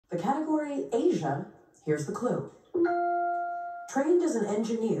The category Asia, here's the clue. Trained as an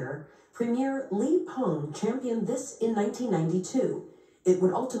engineer, Premier Li Peng championed this in 1992. It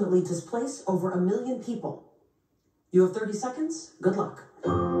would ultimately displace over 1 million people. You have 30 seconds. Good luck.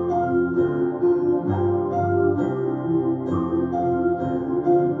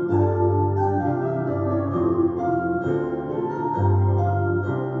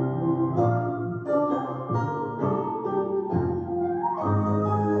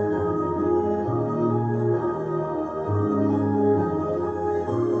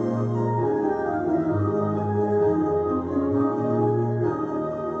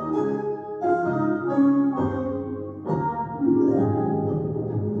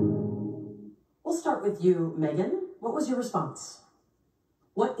 We'll start with you, Megan. What was your response?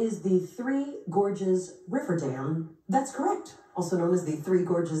 What is the Three Gorges River Dam? That's correct, also known as the Three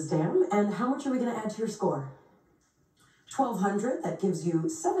Gorges Dam. And how much are we going to add to your score? 1,200. That gives you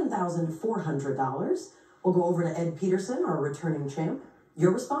 $7,400. We'll go over to Ed Peterson, our returning champ.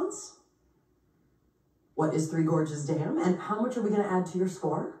 Your response? What is Three Gorges Dam? And how much are we going to add to your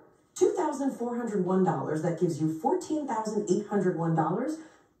score? $2,401. That gives you $14,801.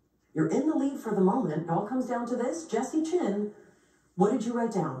 You're in the lead for the moment. It all comes down to this. Jesse Chin, what did you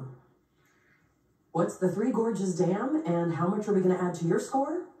write down? What's the Three Gorges Dam, and how much are we going to add to your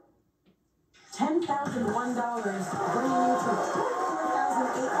score? $10,001, bringing you to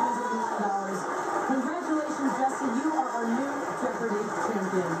 $24,801. Congratulations, Jesse. You are our new Jeopardy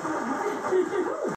champion.